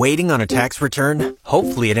Waiting on a tax return?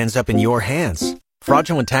 Hopefully it ends up in your hands.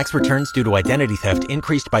 Fraudulent tax returns due to identity theft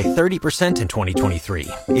increased by 30% in 2023.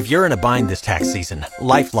 If you're in a bind this tax season,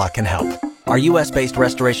 LifeLock can help. Our U.S.-based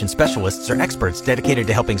restoration specialists are experts dedicated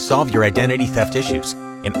to helping solve your identity theft issues.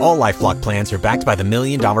 And all LifeLock plans are backed by the $1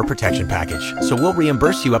 Million Protection Package. So we'll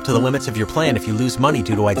reimburse you up to the limits of your plan if you lose money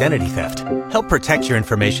due to identity theft. Help protect your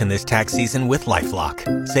information this tax season with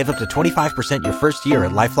LifeLock. Save up to 25% your first year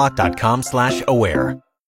at LifeLock.com/aware.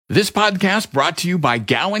 This podcast brought to you by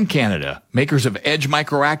Gowan, Canada, makers of Edge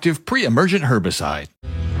Microactive pre-emergent herbicide.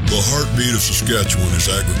 The heartbeat of Saskatchewan is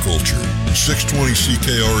agriculture. 620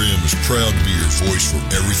 CKRM is proud to be your voice for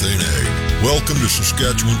everything ag. Welcome to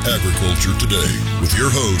Saskatchewan Agriculture Today with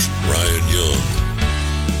your host, Ryan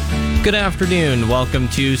Young. Good afternoon. Welcome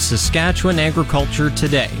to Saskatchewan Agriculture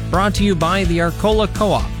Today, brought to you by the Arcola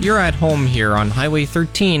Co-op. You're at home here on Highway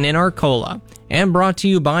 13 in Arcola. And brought to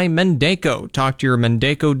you by Mendeco. Talk to your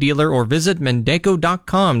Mendeco dealer or visit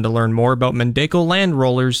Mendeco.com to learn more about Mendeco land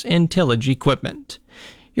rollers and tillage equipment.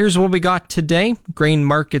 Here's what we got today. Grain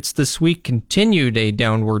markets this week continued a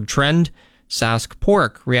downward trend. Sask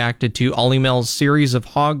Pork reacted to Olymmel's series of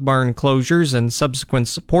hog barn closures and subsequent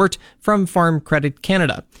support from Farm Credit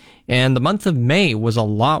Canada. And the month of May was a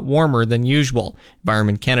lot warmer than usual.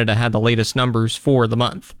 Environment Canada had the latest numbers for the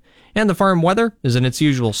month. And the farm weather is in its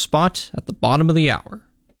usual spot at the bottom of the hour.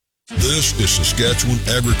 This is Saskatchewan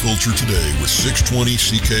Agriculture Today with 620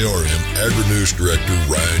 CKRM Agri-News Director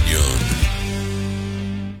Ryan Young.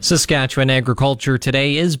 Saskatchewan Agriculture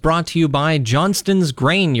Today is brought to you by Johnston's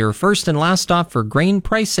Grain, your first and last stop for grain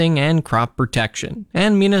pricing and crop protection.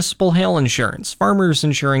 And Municipal Hail Insurance, farmers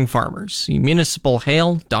insuring farmers. See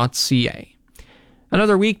municipalhail.ca.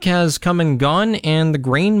 Another week has come and gone, and the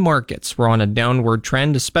grain markets were on a downward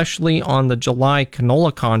trend, especially on the July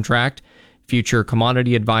canola contract. Future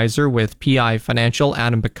commodity advisor with PI Financial,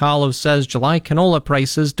 Adam Bacallo, says July canola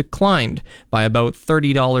prices declined by about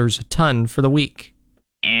 $30 a ton for the week.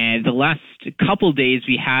 And the last couple days,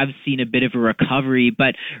 we have seen a bit of a recovery,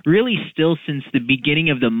 but really still since the beginning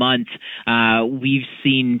of the month, we've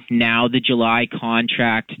seen now the July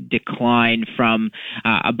contract decline from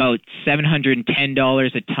about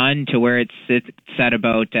 $710 a ton to where it sits at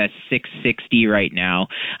about $660 right now.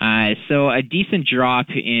 So a decent drop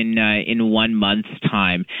in 1 month's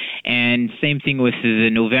time. And same thing with the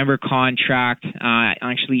November contract,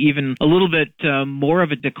 actually even a little bit more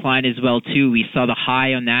of a decline as well too. We saw the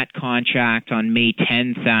high on that contract on May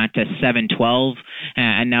 10th at $712,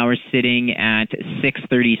 and now we're sitting at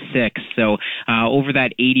 $636. So over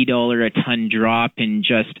that $80 a ton drop in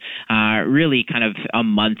just really kind of a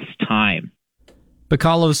month's time.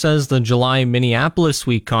 Bacallo says the July Minneapolis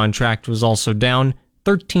wheat contract was also down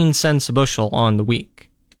 13 cents a bushel on the week.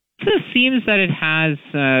 So it seems that it has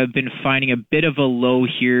been finding a bit of a low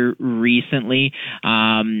here recently.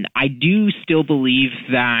 I do still believe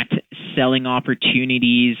that selling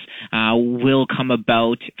opportunities will come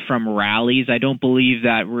about from rallies. I don't believe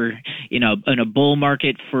that we're in a bull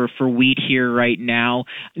market for wheat here right now.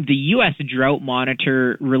 The U.S. Drought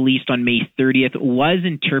Monitor released on May 30th was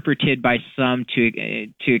interpreted by some to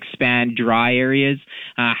expand dry areas.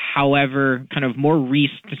 However, kind of more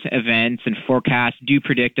recent events and forecasts do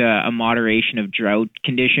predict a moderation of drought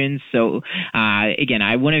conditions. So again,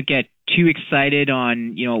 I wouldn't get too excited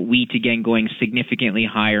on wheat again going significantly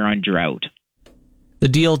higher on drought. The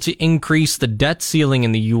deal to increase the debt ceiling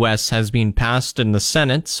in the U.S. has been passed in the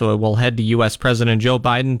Senate, so it will head to U.S. President Joe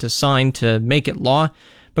Biden to sign to make it law.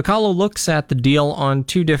 Bacallo looks at the deal on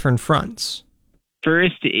two different fronts.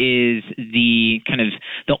 First is the kind of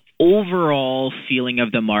the overall feeling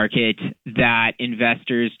of the market that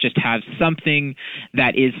investors just have something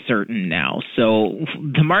that is certain now. So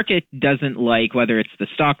the market doesn't like, whether it's the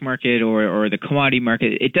stock market or the commodity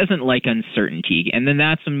market, it doesn't like uncertainty. And then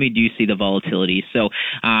that's when we do see the volatility. So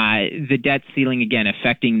the debt ceiling, again,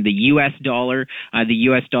 affecting the U.S. dollar. The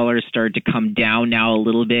U.S. dollar has started to come down now a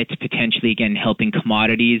little bit, potentially, again, helping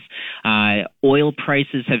commodities. Oil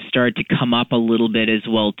prices have started to come up a little bit as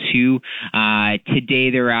well, too.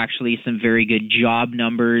 Today, there are actually some very good job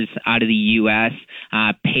numbers out of the U.S.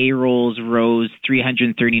 Payrolls rose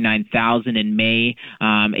 339,000 in May.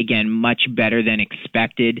 Again, much better than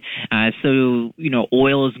expected. So,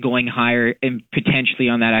 oil is going higher and potentially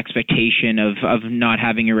on that expectation of not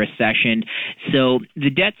having a recession. So the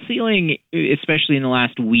debt ceiling, especially in the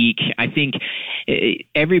last week, I think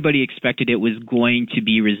everybody expected it was going to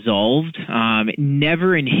be resolved. resolved.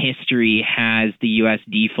 Never in history has the U.S.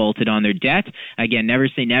 defaulted on their debt. Again, never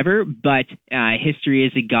say never, but history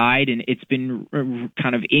is a guide, and it's been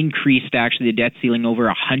kind of increased, actually, the debt ceiling over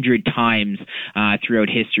 100 times throughout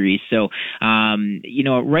history. So,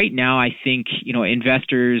 right now, I think,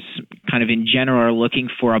 investors kind of in general are looking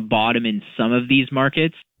for a bottom in some of these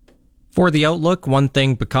markets. For the outlook, one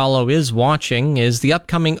thing Bacallo is watching is the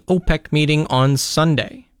upcoming OPEC meeting on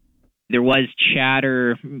Sunday. There was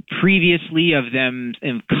chatter previously of them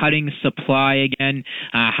cutting supply again.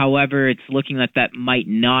 However, it's looking like that might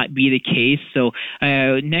not be the case. So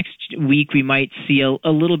next week we might see a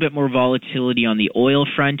little bit more volatility on the oil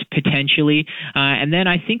front potentially. And then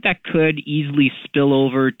I think that could easily spill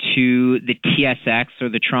over to the TSX or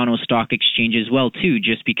the Toronto Stock Exchange as well too,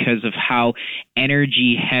 just because of how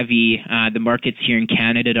energy heavy the markets here in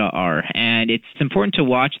Canada are. And it's important to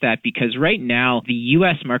watch that because right now the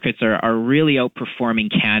U.S. markets are really outperforming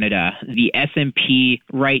Canada. The S&P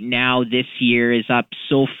right now this year is up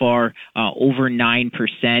so far over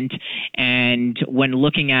 9%. And when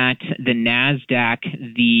looking at the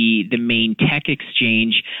NASDAQ, the main tech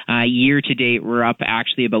exchange, year to date, we're up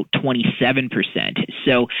actually about 27%.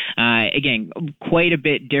 So again, quite a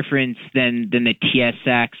bit difference than the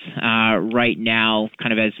TSX right now,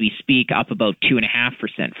 kind of as we speak, up about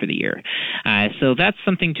 2.5% for the year. So that's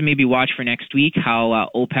something to maybe watch for next week, how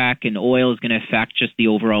OPEC and oil is going to affect just the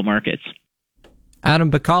overall markets. Adam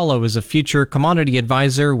Bacallo is a future commodity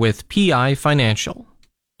advisor with PI Financial.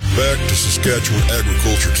 Back to Saskatchewan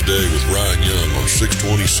Agriculture Today with Ryan Young on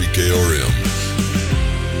 620 CKRM.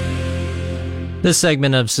 This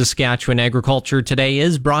segment of Saskatchewan Agriculture Today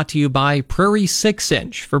is brought to you by Prairie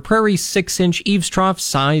 6-inch. For Prairie 6-inch eaves trough,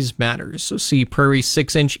 size matters. So see Prairie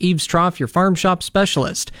 6-inch eaves trough, your farm shop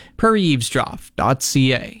specialist,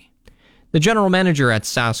 prairieeavestrough.ca. The general manager at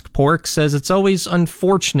Sask Pork says it's always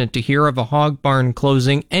unfortunate to hear of a hog barn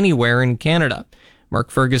closing anywhere in Canada.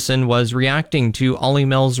 Mark Ferguson was reacting to Ollie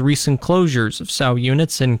Mell's recent closures of sow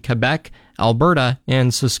units in Quebec, Alberta,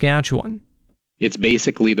 and Saskatchewan. It's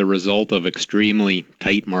basically the result of extremely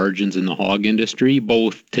tight margins in the hog industry,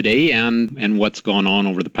 both today and what's gone on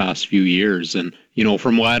over the past few years. And,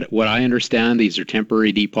 from what I understand, these are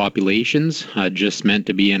temporary depopulations, just meant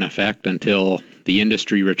to be in effect until the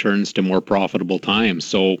industry returns to more profitable times.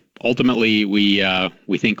 So ultimately,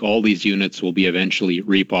 we think all these units will be eventually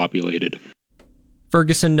repopulated.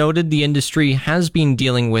 Ferguson noted the industry has been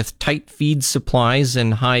dealing with tight feed supplies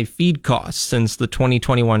and high feed costs since the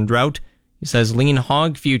 2021 drought. He says lean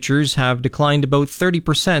hog futures have declined about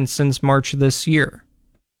 30% since March this year.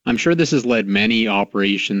 I'm sure this has led many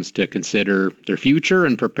operations to consider their future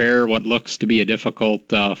and prepare what looks to be a difficult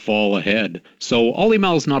fall ahead. So Ollie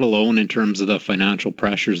Mell's not alone in terms of the financial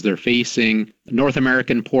pressures they're facing. North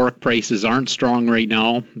American pork prices aren't strong right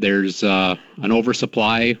now. There's an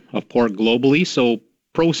oversupply of pork globally, so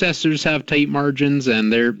processors have tight margins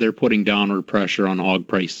and they're putting downward pressure on hog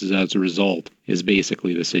prices as a result, is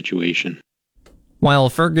basically the situation. While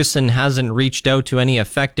Ferguson hasn't reached out to any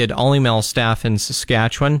affected Ollie Mell staff in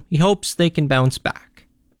Saskatchewan, he hopes they can bounce back.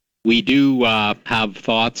 We do have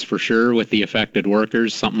thoughts for sure with the affected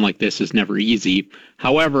workers. Something like this is never easy.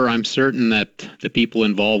 However, I'm certain that the people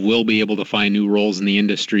involved will be able to find new roles in the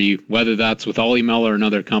industry, whether that's with Ollie Mell or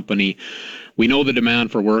another company. We know the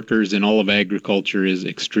demand for workers in all of agriculture is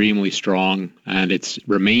extremely strong, and it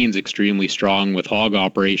remains extremely strong with hog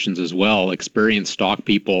operations as well. Experienced stock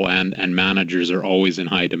people and managers are always in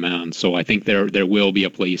high demand. So I think there will be a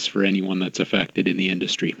place for anyone that's affected in the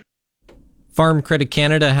industry. Farm Credit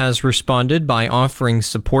Canada has responded by offering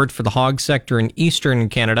support for the hog sector in eastern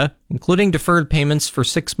Canada, including deferred payments for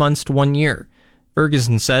 6 months to 1 year.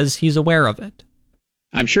 Ferguson says he's aware of it.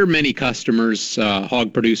 I'm sure many customers,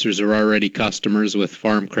 hog producers, are already customers with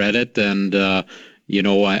Farm Credit, and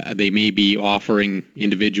they may be offering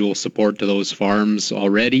individual support to those farms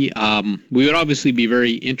already. We would obviously be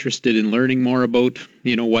very interested in learning more about,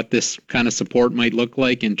 what this kind of support might look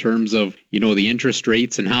like in terms of, the interest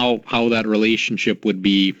rates and how that relationship would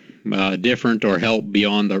be different or help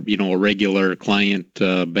beyond the, a regular client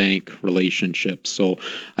bank relationship. So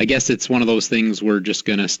I guess it's one of those things we're just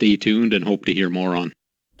going to stay tuned and hope to hear more on.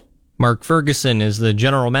 Mark Ferguson is the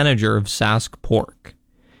general manager of Sask Pork.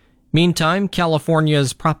 Meantime,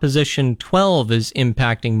 California's Proposition 12 is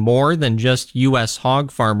impacting more than just U.S. hog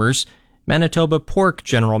farmers. Manitoba Pork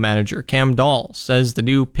General Manager Cam Dahl says the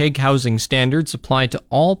new pig housing standards apply to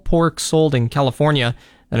all pork sold in California.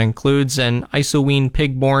 That includes an iso-wean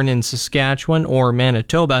pig born in Saskatchewan or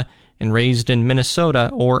Manitoba and raised in Minnesota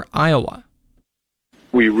or Iowa.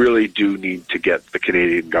 we really do need to get the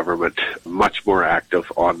Canadian government much more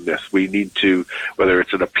active on this. We need to, whether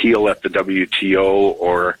it's an appeal at the WTO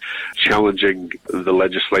or challenging the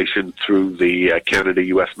legislation through the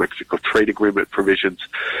Canada-US-Mexico trade agreement provisions,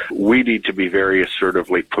 we need to be very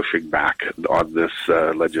assertively pushing back on this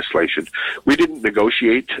legislation. We didn't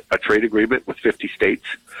negotiate a trade agreement with 50 states.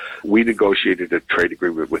 We negotiated a trade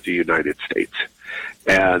agreement with the United States.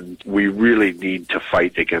 And we really need to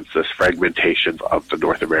fight against this fragmentation of the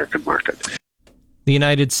North American market. The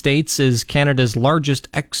United States is Canada's largest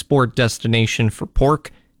export destination for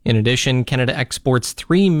pork. In addition, Canada exports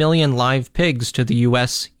 3 million live pigs to the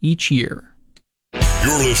U.S. each year.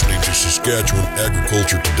 You're listening to Saskatchewan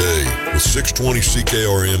Agriculture Today with 620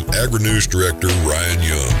 CKRM Agri-News Director Ryan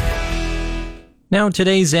Young. Now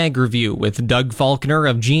today's Ag Review with Doug Faulkner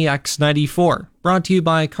of GX94, brought to you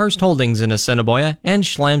by Karst Holdings in Assiniboia and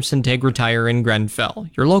Schlamps Integra Tire in Grenfell,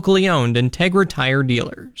 your locally owned Integra Tire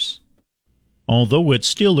dealers. Although it's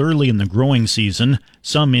still early in the growing season,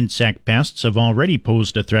 some insect pests have already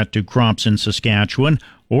posed a threat to crops in Saskatchewan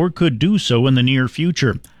or could do so in the near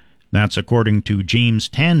future. That's according to James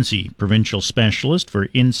Tansey, Provincial Specialist for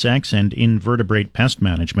Insects and Invertebrate Pest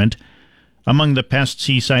Management. Among the pests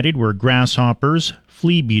he cited were grasshoppers,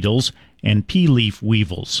 flea beetles, and pea-leaf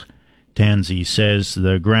weevils. Tansey says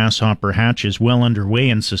the grasshopper hatch is well underway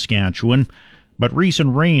in Saskatchewan, but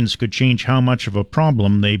recent rains could change how much of a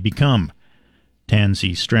problem they become.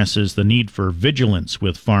 Tansey stresses the need for vigilance,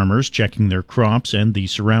 with farmers checking their crops and the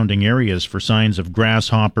surrounding areas for signs of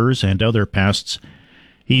grasshoppers and other pests.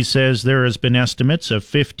 He says there has been estimates of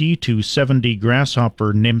 50 to 70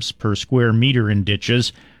 grasshopper nymphs per square meter in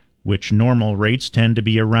ditches, which normal rates tend to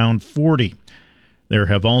be around 40. There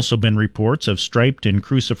have also been reports of striped and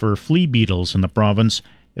crucifer flea beetles in the province,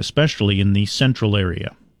 especially in the central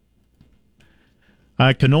area.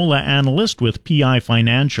 A canola analyst with PI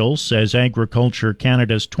Financial says Agriculture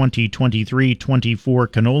Canada's 2023-24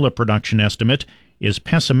 canola production estimate is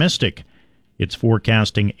pessimistic. It's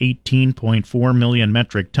forecasting 18.4 million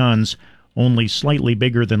metric tons, only slightly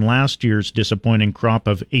bigger than last year's disappointing crop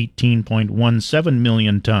of 18.17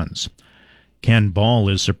 million tons. Ken Ball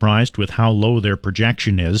is surprised with how low their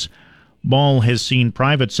projection is. Ball has seen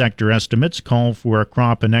private sector estimates call for a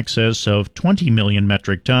crop in excess of 20 million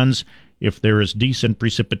metric tons if there is decent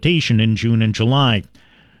precipitation in June and July.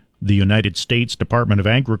 The United States Department of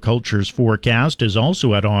Agriculture's forecast is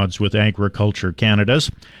also at odds with Agriculture Canada's.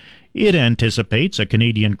 It anticipates a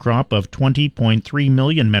Canadian crop of 20.3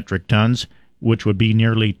 million metric tons, which would be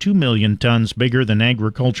nearly 2 million tons bigger than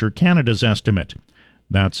Agriculture Canada's estimate.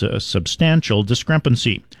 That's a substantial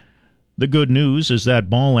discrepancy. The good news is that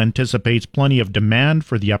Ball anticipates plenty of demand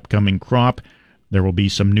for the upcoming crop. There will be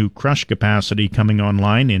some new crush capacity coming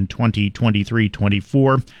online in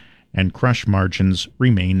 2023-24, and crush margins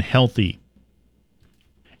remain healthy.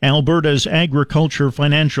 Alberta's Agriculture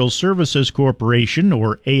Financial Services Corporation,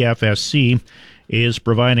 or AFSC, is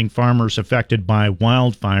providing farmers affected by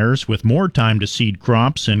wildfires with more time to seed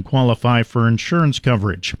crops and qualify for insurance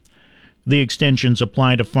coverage. The extensions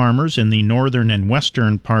apply to farmers in the northern and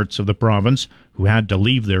western parts of the province who had to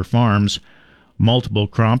leave their farms. Multiple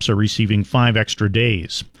crops are receiving 5 extra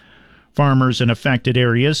days. Farmers in affected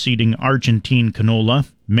areas seeding Argentine canola,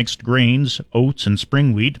 mixed grains, oats, and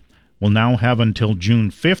spring wheat will now have until June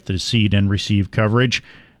 5th to seed and receive coverage.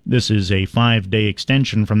 This is a 5-day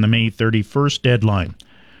extension from the May 31st deadline.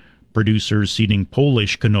 Producers seeding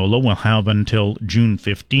Polish canola will have until June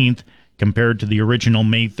 15th, compared to the original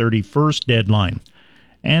May 31st deadline.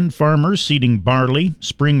 And farmers seeding barley,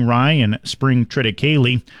 spring rye, and spring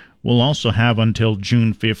triticale will also have until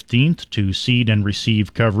June 15th to seed and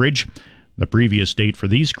receive coverage. The previous date for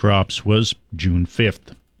these crops was June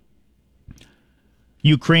 5th.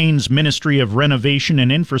 Ukraine's Ministry of Renovation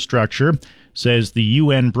and Infrastructure says the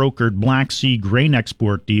UN-brokered Black Sea grain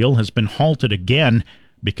export deal has been halted again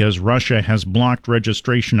because Russia has blocked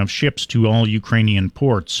registration of ships to all Ukrainian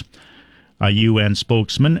ports. A UN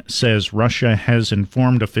spokesman says Russia has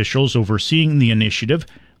informed officials overseeing the initiative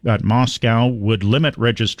that Moscow would limit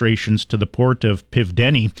registrations to the port of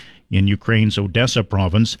Pivdeny in Ukraine's Odessa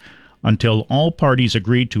province until all parties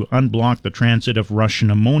agreed to unblock the transit of Russian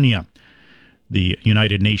ammonia. The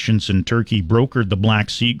United Nations and Turkey brokered the Black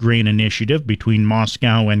Sea Grain Initiative between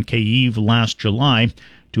Moscow and Kyiv last July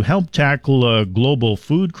to help tackle a global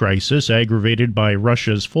food crisis aggravated by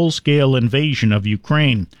Russia's full-scale invasion of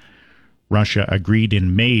Ukraine. Russia agreed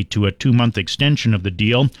in May to a 2-month extension of the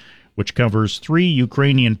deal, which covers 3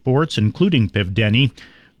 Ukrainian ports, including Pivdeny,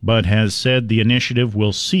 but has said the initiative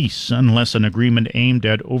will cease unless an agreement aimed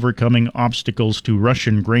at overcoming obstacles to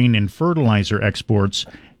Russian grain and fertilizer exports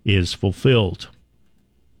is fulfilled.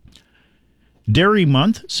 Dairy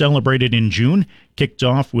Month, celebrated in June, kicked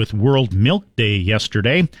off with World Milk Day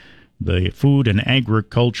yesterday. The Food and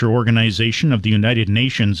Agriculture Organization of the United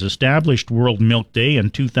Nations established World Milk Day in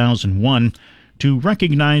 2001 to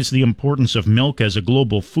recognize the importance of milk as a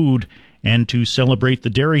global food and to celebrate the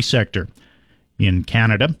dairy sector. In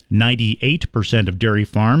Canada, 98% of dairy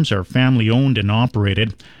farms are family-owned and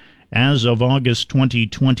operated. As of August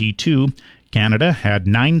 2022, Canada had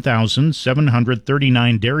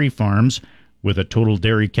 9,739 dairy farms, with a total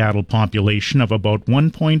dairy cattle population of about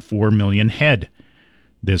 1.4 million head.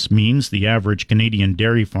 This means the average Canadian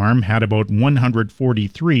dairy farm had about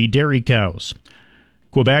 143 dairy cows.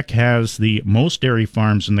 Quebec has the most dairy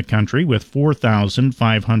farms in the country, with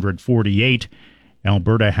 4,548.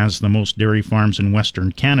 Alberta has the most dairy farms in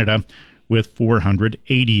Western Canada, with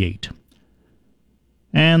 488.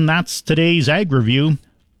 And that's today's Ag Review.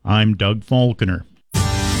 I'm Doug Falconer.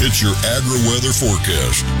 It's your agri-weather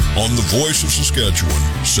forecast on the Voice of Saskatchewan,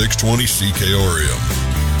 620 CKRM.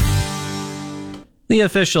 The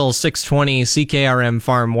official 620 CKRM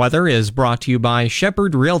farm weather is brought to you by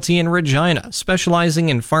Shepherd Realty in Regina, specializing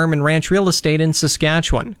in farm and ranch real estate in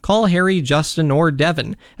Saskatchewan. Call Harry, Justin, or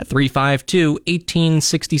Devin at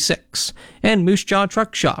 352-1866. And Moose Jaw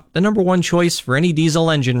Truck Shop, the number one choice for any diesel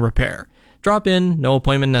engine repair. Drop in, no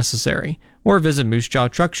appointment necessary, or visit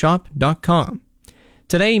moosejawtruckshop.com.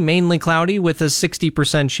 Today, mainly cloudy with a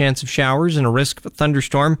 60% chance of showers and a risk of a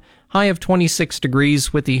thunderstorm. High of 26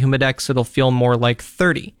 degrees. With the humidex, it'll feel more like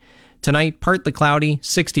 30. Tonight, partly cloudy,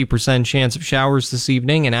 60% chance of showers this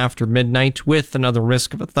evening and after midnight with another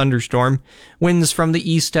risk of a thunderstorm. Winds from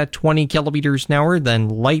the east at 20 kilometers an hour, then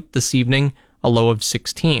light this evening, a low of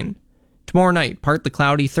 16. Tomorrow night, partly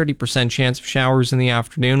cloudy, 30% chance of showers in the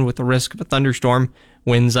afternoon with a risk of a thunderstorm.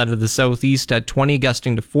 Winds out of the southeast at 20,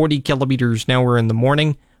 gusting to 40 kilometers an hour in the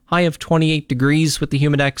morning. High of 28 degrees with the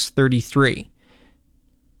humidex 33.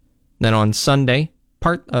 Then on Sunday,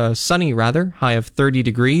 sunny, high of 30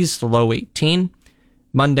 degrees, the low 18.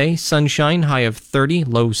 Monday, sunshine, high of 30,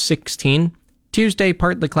 low 16. Tuesday,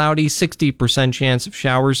 partly cloudy, 60% chance of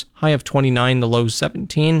showers, high of 29, the low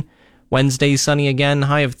 17. Wednesday, sunny again,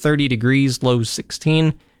 high of 30 degrees, low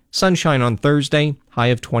 16. Sunshine on Thursday, high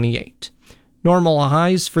of 28. Normal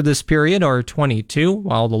highs for this period are 22,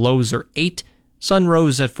 while the lows are 8. Sun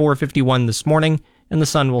rose at 4:51 this morning, and the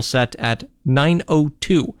sun will set at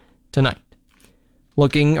 9:02 tonight.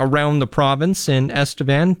 Looking around the province, in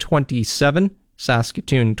Estevan, 27,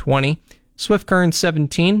 Saskatoon, 20, Swift Current,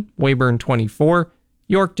 17, Weyburn, 24,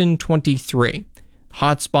 Yorkton, 23.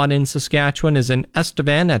 Hot spot in Saskatchewan is in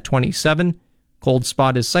Estevan at 27. Cold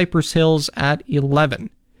spot is Cypress Hills at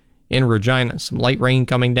 11. In Regina, some light rain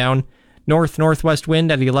coming down. North-northwest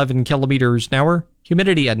wind at 11 kilometers an hour.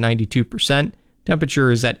 Humidity at 92%.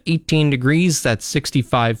 Temperature is at 18 degrees. That's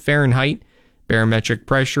 65 Fahrenheit. Barometric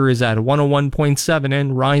pressure is at 101.7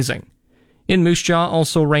 and rising. In Moose Jaw,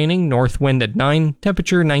 also raining. North wind at 9.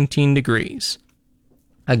 Temperature 19 degrees.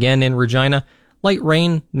 Again in Regina, light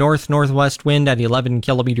rain. North-northwest wind at 11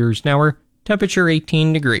 kilometers an hour. Temperature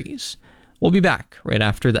 18 degrees. We'll be back right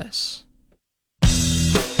after this.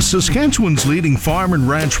 Saskatchewan's leading farm and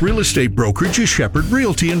ranch real estate brokerage is Shepherd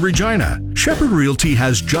Realty in Regina. Shepherd Realty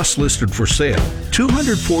has just listed for sale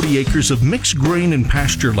 240 acres of mixed grain and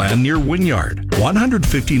pasture land near Wynyard,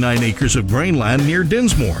 159 acres of grain land near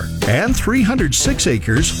Dinsmore, and 306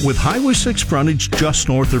 acres with Highway 6 frontage just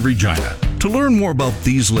north of Regina. To learn more about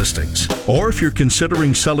these listings, or if you're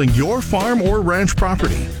considering selling your farm or ranch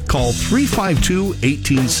property, call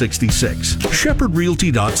 352-1866.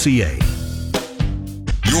 ShepherdRealty.ca.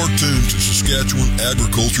 You're tuned to Saskatchewan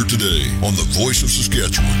Agriculture Today on the Voice of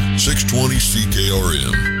Saskatchewan, 620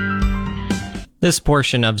 CKRM. This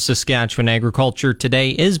portion of Saskatchewan Agriculture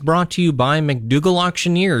Today is brought to you by McDougall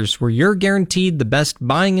Auctioneers, where you're guaranteed the best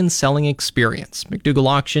buying and selling experience.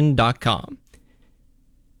 McDougallAuction.com.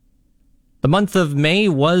 The month of May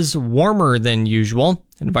was warmer than usual.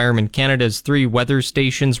 Environment Canada's 3 weather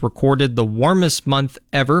stations recorded the warmest month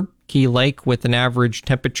ever. Key Lake with an average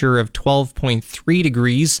temperature of 12.3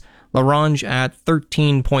 degrees, La Ronge at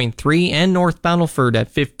 13.3, and North Battleford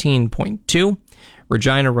at 15.2.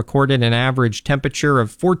 Regina recorded an average temperature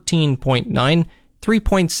of 14.9,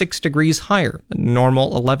 3.6 degrees higher than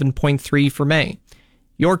normal 11.3 for May.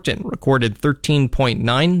 Yorkton recorded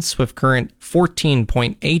 13.9, Swift Current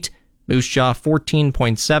 14.8, Moose Jaw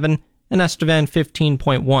 14.7, and Estevan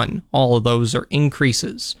 15.1. All of those are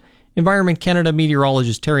increases. Environment Canada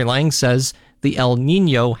meteorologist Terry Lang says the El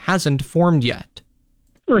Niño hasn't formed yet.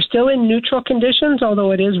 We're still in neutral conditions,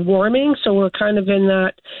 although it is warming, so we're kind of in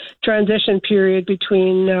that transition period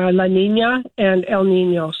between La Nina and El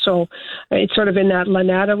Nino. So it's sort of in that La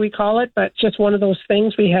Nada, we call it, but just one of those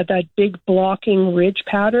things. We had that big blocking ridge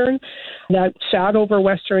pattern that sat over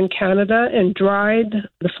Western Canada and dried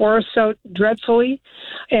the forests out dreadfully,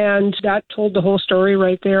 and that told the whole story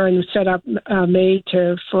right there and set up May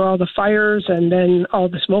for all the fires and then all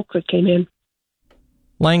the smoke that came in.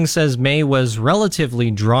 Lang says May was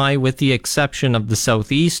relatively dry with the exception of the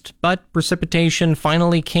southeast, but precipitation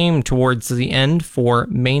finally came towards the end for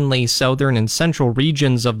mainly southern and central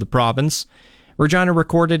regions of the province. Regina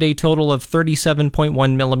recorded a total of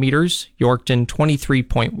 37.1 millimeters, Yorkton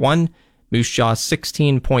 23.1, Moose Jaw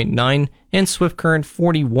 16.9, and Swift Current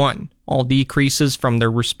 41, all decreases from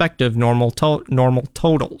their respective normal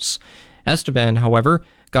totals. Estevan, however,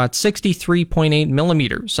 got 63.8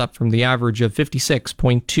 millimeters, up from the average of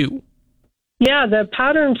 56.2. Yeah, the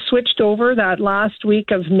pattern switched over that last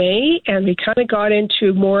week of May, and we kind of got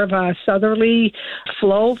into more of a southerly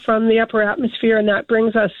flow from the upper atmosphere, and that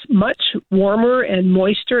brings us much warmer and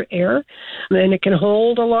moister air. And it can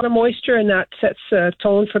hold a lot of moisture, and that sets the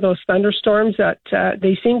tone for those thunderstorms that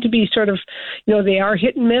they seem to be sort of, they are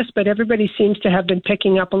hit and miss, but everybody seems to have been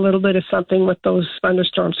picking up a little bit of something with those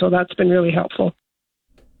thunderstorms, so that's been really helpful.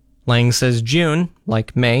 Lang says June,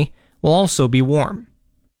 like May, will also be warm.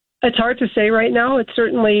 It's hard to say right now. It's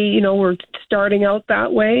certainly, we're starting out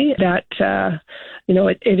that way. That,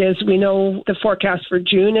 it is. We know the forecast for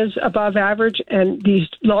June is above average, and these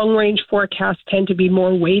long-range forecasts tend to be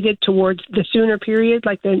more weighted towards the sooner period,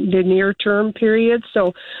 like the near-term period.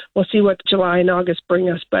 So we'll see what July and August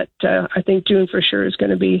bring us. But I think June for sure is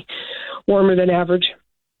going to be warmer than average.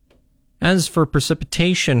 As for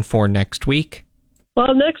precipitation for next week?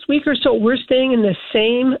 Well, next week or so, we're staying in the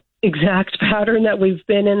same exact pattern that we've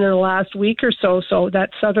been in the last week or so. So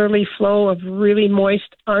that southerly flow of really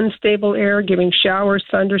moist, unstable air giving showers,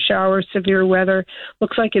 thunder showers, severe weather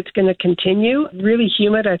looks like it's going to continue. Really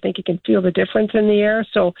humid. I think you can feel the difference in the air.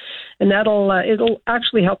 So, and it'll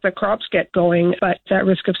actually help the crops get going, but that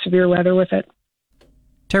risk of severe weather with it.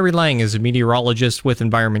 Terry Lang is a meteorologist with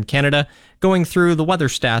Environment Canada, going through the weather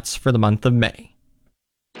stats for the month of May.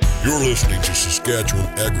 You're listening to Saskatchewan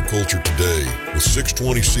Agriculture Today with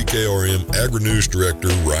 620 CKRM Agri-News Director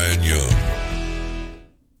Ryan Young.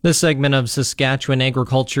 This segment of Saskatchewan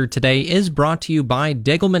Agriculture Today is brought to you by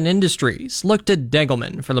Degelman Industries. Look to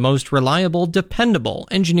Degelman for the most reliable, dependable,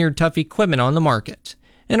 engineered tough equipment on the market.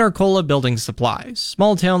 And Arcola Building Supplies,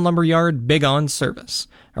 small town lumberyard, big on service.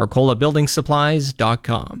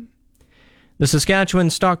 ArcolaBuildingSupplies.com. The Saskatchewan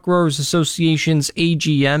Stock Growers Association's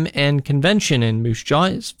AGM and convention in Moose Jaw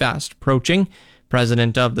is fast approaching.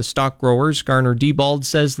 President of the Stock Growers, Garner Diebald,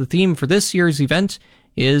 says the theme for this year's event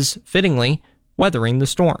is, fittingly, weathering the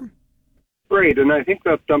storm. Right, and I think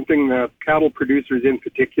that's something that cattle producers in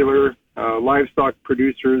particular, livestock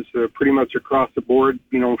producers pretty much across the board,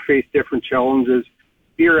 face different challenges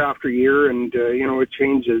year after year, and, it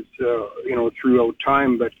changes, throughout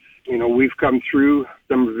time, but we've come through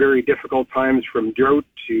some very difficult times from drought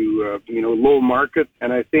to, low market.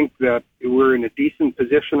 And I think that we're in a decent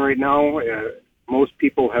position right now. Most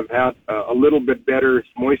people have had a little bit better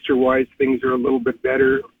moisture-wise. Things are a little bit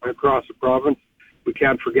better across the province. We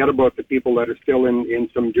can't forget about the people that are still in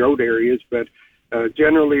some drought areas, but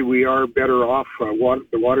generally we are better off.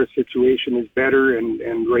 The water situation is better,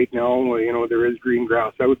 and right now, there is green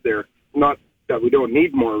grass out there. Not that we don't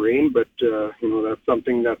need more rain, but that's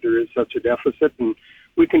something that there is such a deficit, and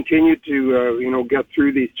we continue to get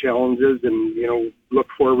through these challenges and look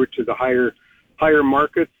forward to the higher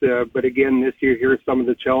markets. But again, this year here, some of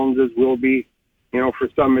the challenges will be, for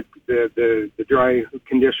some the dry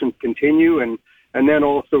conditions continue, and then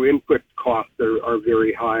also input costs are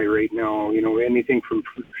very high right now. Anything from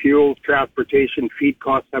fuel, transportation, feed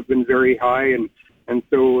costs have been very high, and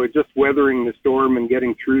so just weathering the storm and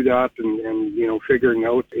getting through that and figuring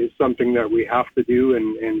out is something that we have to do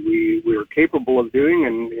and we are capable of doing.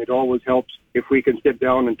 And it always helps if we can sit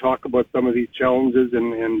down and talk about some of these challenges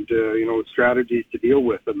and strategies to deal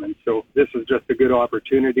with them. And so this is just a good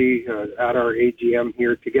opportunity at our AGM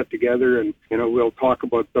here to get together and, we'll talk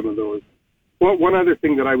about some of those. Well, one other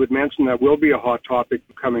thing that I would mention that will be a hot topic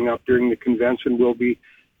coming up during the convention will be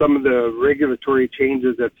some of the regulatory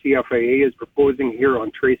changes that CFAA is proposing here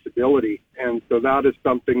on traceability. And so that is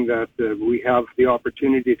something that we have the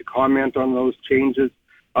opportunity to comment on those changes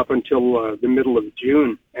up until the middle of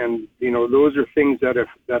June. And, those are things that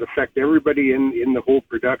affect everybody in the whole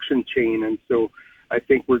production chain. And so I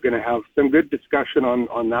think we're going to have some good discussion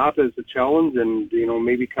on that as a challenge, and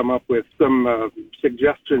maybe come up with some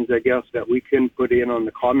suggestions, I guess, that we can put in on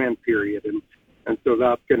the comment period, and so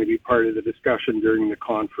that's going to be part of the discussion during the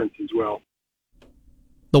conference as well.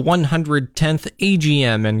 The 110th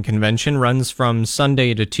AGM and convention runs from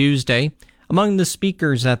Sunday to Tuesday. Among the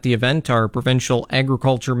speakers at the event are Provincial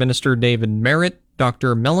Agriculture Minister David Merritt,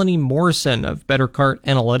 Dr. Melanie Morrison of Bettercart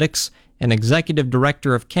Analytics, and Executive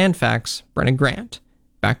Director of Canfax, Brenna Grant.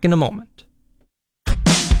 Back in a moment.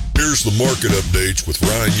 Here's the market updates with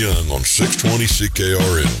Ryan Young on 620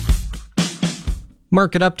 CKRM.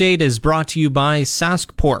 Market Update is brought to you by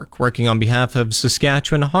Sask Pork, working on behalf of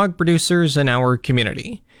Saskatchewan hog producers in our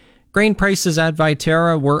community. Grain prices at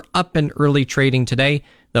Viterra were up in early trading today,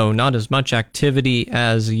 though not as much activity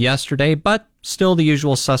as yesterday, but still the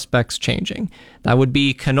usual suspects changing. That would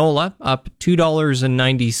be canola up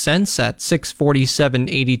 $2.90 at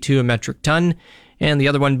 $647.82 a metric ton, and the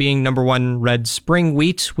other one being number one red spring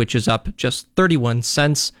wheat, which is up just 31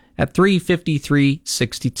 cents at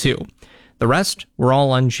 $353.62. The rest were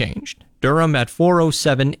all unchanged. Durum at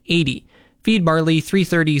 $407.80, feed barley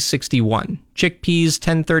 $330.61, chickpeas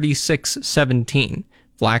 $1036.17,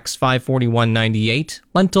 flax $541.98,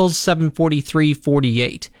 lentils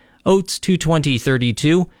 $743.48, oats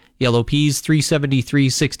 $220.32, yellow peas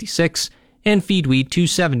 $373.66, and feed wheat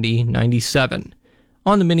 $270.97.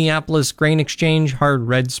 On the Minneapolis Grain Exchange, hard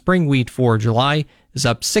red spring wheat for July is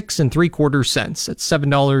up 6 3/4 cents at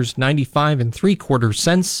 $7.95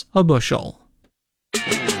 3/4 a bushel.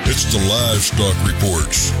 It's the Livestock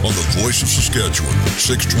Reports on the Voice of Saskatchewan,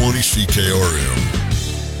 620 CKRM.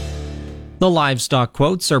 The livestock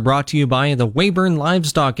quotes are brought to you by the Weyburn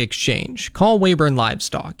Livestock Exchange. Call Weyburn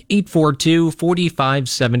Livestock,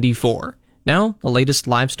 842-4574. Now, the latest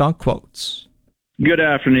livestock quotes. Good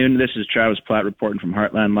afternoon. This is Travis Platt reporting from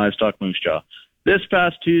Heartland Livestock Moose Jaw. This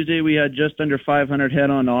past Tuesday, we had just under 500 head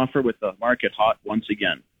on offer with the market hot once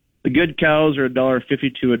again. The good cows are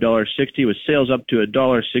 $1.50 to $1.60 with sales up to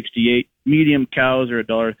 $1.68. Medium cows are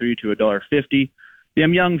 $1.30 to $1.50.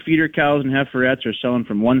 Them young feeder cows and heiferettes are selling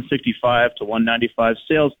from $1.65 to $1.95,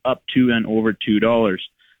 sales up to and over $2.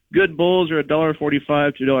 Good bulls are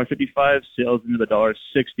 $1.45 to $1.55, sales into the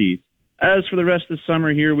 $1.60s. As for the rest of the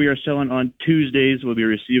summer here, we are selling on Tuesdays. We'll be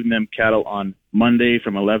receiving them cattle on Monday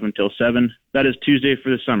from 11 till 7. That is Tuesday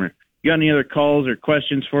for the summer. If you got any other calls or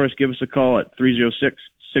questions for us, give us a call at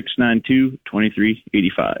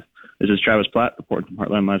 306-692-2385. This is Travis Platt reporting from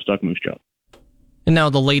Heartland Livestock Moose Jaw. And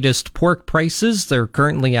now the latest pork prices. They're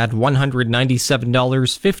currently at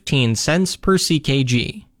 $197.15 per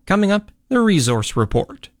CKG. Coming up, the Resource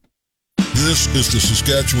Report. This is the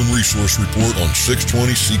Saskatchewan Resource Report on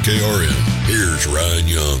 620 CKRM. Here's Ryan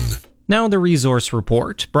Young. Now the Resource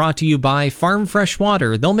Report, brought to you by Farm Fresh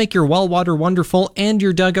Water. They'll make your well water wonderful and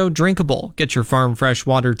your dugout drinkable. Get your Farm Fresh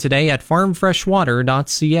Water today at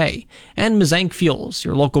farmfreshwater.ca. And Mazank Fuels,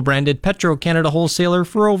 your local branded Petro-Canada wholesaler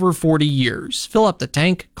for over 40 years. Fill up the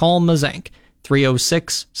tank, call Mazank,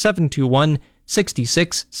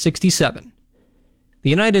 306-721-6667. The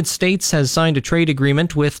United States has signed a trade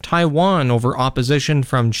agreement with Taiwan over opposition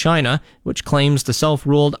from China, which claims the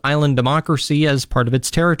self-ruled island democracy as part of its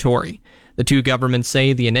territory. The two governments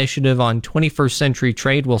say the initiative on 21st century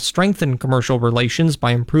trade will strengthen commercial relations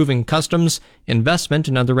by improving customs, investment,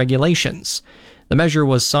 and other regulations. The measure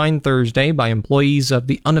was signed Thursday by employees of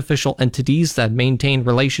the unofficial entities that maintain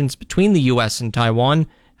relations between the U.S. and Taiwan,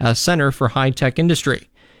 a center for high-tech industry.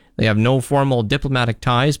 They have no formal diplomatic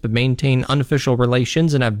ties but maintain unofficial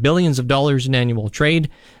relations and have billions of dollars in annual trade.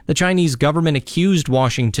 The Chinese government accused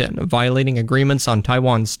Washington of violating agreements on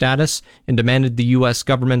Taiwan's status and demanded the U.S.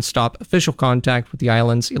 government stop official contact with the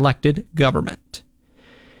island's elected government.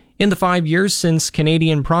 In the 5 years since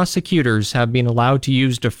Canadian prosecutors have been allowed to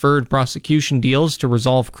use deferred prosecution deals to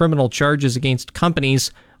resolve criminal charges against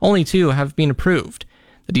companies, only 2 have been approved.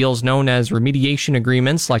 The deals, known as remediation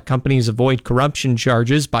agreements, let companies avoid corruption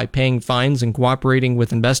charges by paying fines and cooperating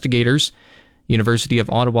with investigators. University of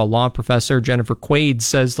Ottawa law professor Jennifer Quaid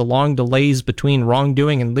says the long delays between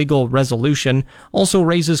wrongdoing and legal resolution also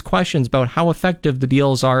raises questions about how effective the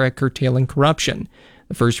deals are at curtailing corruption.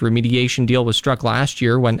 The first remediation deal was struck last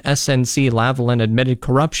year when SNC-Lavalin admitted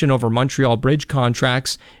corruption over Montreal Bridge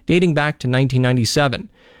contracts dating back to 1997.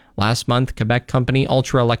 Last month, Quebec company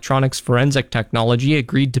Ultra Electronics Forensic Technology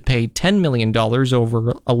agreed to pay $10 million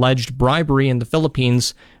over alleged bribery in the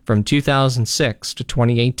Philippines from 2006 to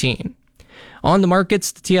 2018. On the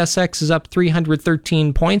markets, the TSX is up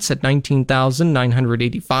 313 points at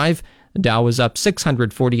 19,985. The Dow is up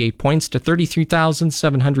 648 points to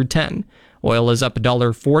 33,710. Oil is up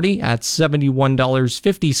 $1.40 at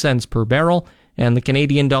 $71.50 per barrel. and the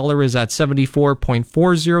Canadian dollar is at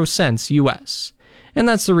 74.40 cents US. And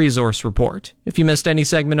that's the Resource Report. If you missed any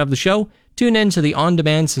segment of the show, tune in to the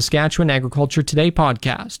on-demand Saskatchewan Agriculture Today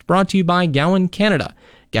podcast, brought to you by Gowan Canada.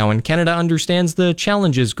 Gowan Canada understands the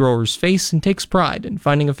challenges growers face and takes pride in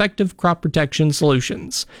finding effective crop protection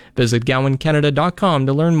solutions. Visit GowanCanada.com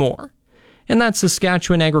to learn more. And that's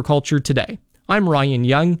Saskatchewan Agriculture Today. I'm Ryan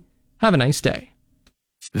Young. Have a nice day.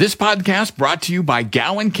 This podcast brought to you by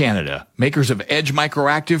Gowan Canada, makers of Edge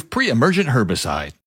Microactive pre-emergent herbicide.